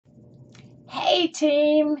Hey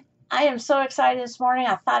team, I am so excited this morning.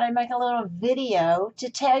 I thought I'd make a little video to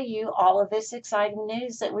tell you all of this exciting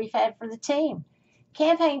news that we've had for the team.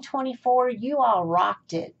 Campaign 24, you all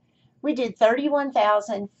rocked it. We did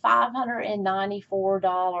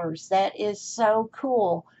 $31,594. That is so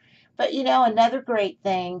cool. But another great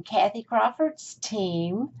thing, Kathy Crawford's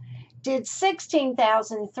team did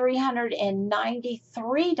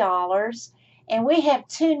 $16,393, and we have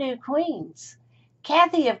two new queens.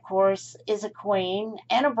 Kathy, of course, is a queen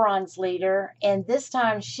and a bronze leader, and this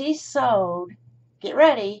time she sold, get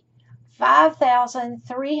ready,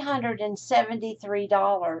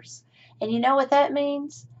 $5,373. And you know what that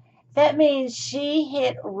means? That means she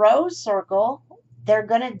hit Rose Circle. They're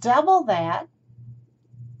going to double that.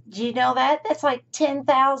 Do you know that? That's like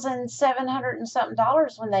 10,700 and something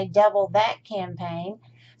dollars when they double that campaign.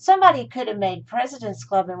 Somebody could have made President's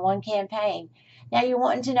Club in one campaign. Now you're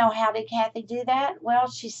wanting to know, how did Kathy do that?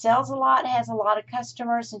 Well, she sells a lot, has a lot of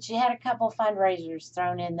customers, and she had a couple fundraisers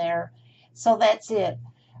thrown in there. So that's it.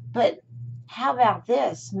 But how about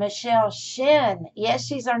this? Michelle Shin. Yes,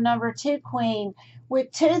 she's our number 2 queen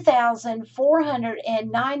with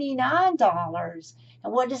 $2,499.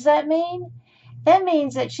 And what does that mean? That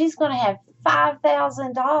means that she's going to have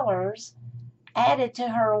 $5,000 added to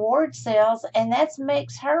her award sales, and that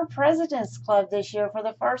makes her President's Club this year for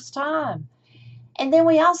the first time. And then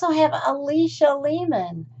we also have Alicia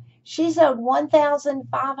Lehman. She's owed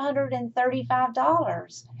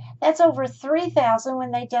 $1,535. That's over $3,000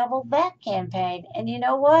 when they doubled that campaign. And you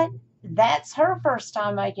know what? That's her first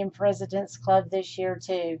time making President's Club this year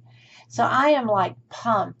too. So I am like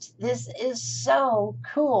pumped. This is so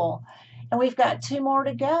cool. And we've got 2 more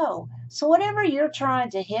to go. So whatever you're trying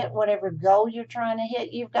to hit, whatever goal you're trying to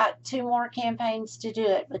hit, you've got 2 more campaigns to do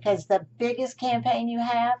it, because the biggest campaign you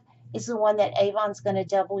have is the one that Avon's going to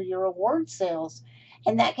double your award sales.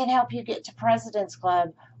 And that can help you get to President's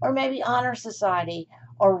Club, or maybe Honor Society,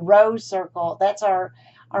 or Rose Circle. That's our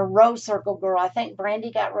Rose Circle girl. I think Brandy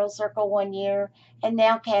got Rose Circle one year, and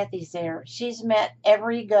now Kathy's there. She's met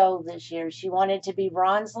every goal this year. She wanted to be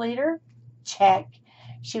bronze leader. Check.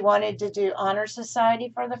 She wanted to do Honor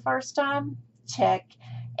Society for the first time. Check.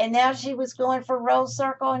 And now she was going for Rose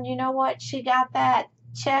Circle, and you know what? She got that.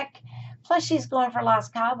 Check. Plus, she's going for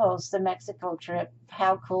Los Cabos, the Mexico trip.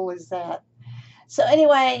 How cool is that? So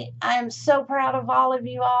anyway, I am so proud of all of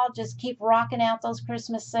you all. Just keep rocking out those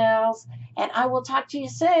Christmas sales, and I will talk to you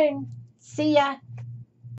soon. See ya.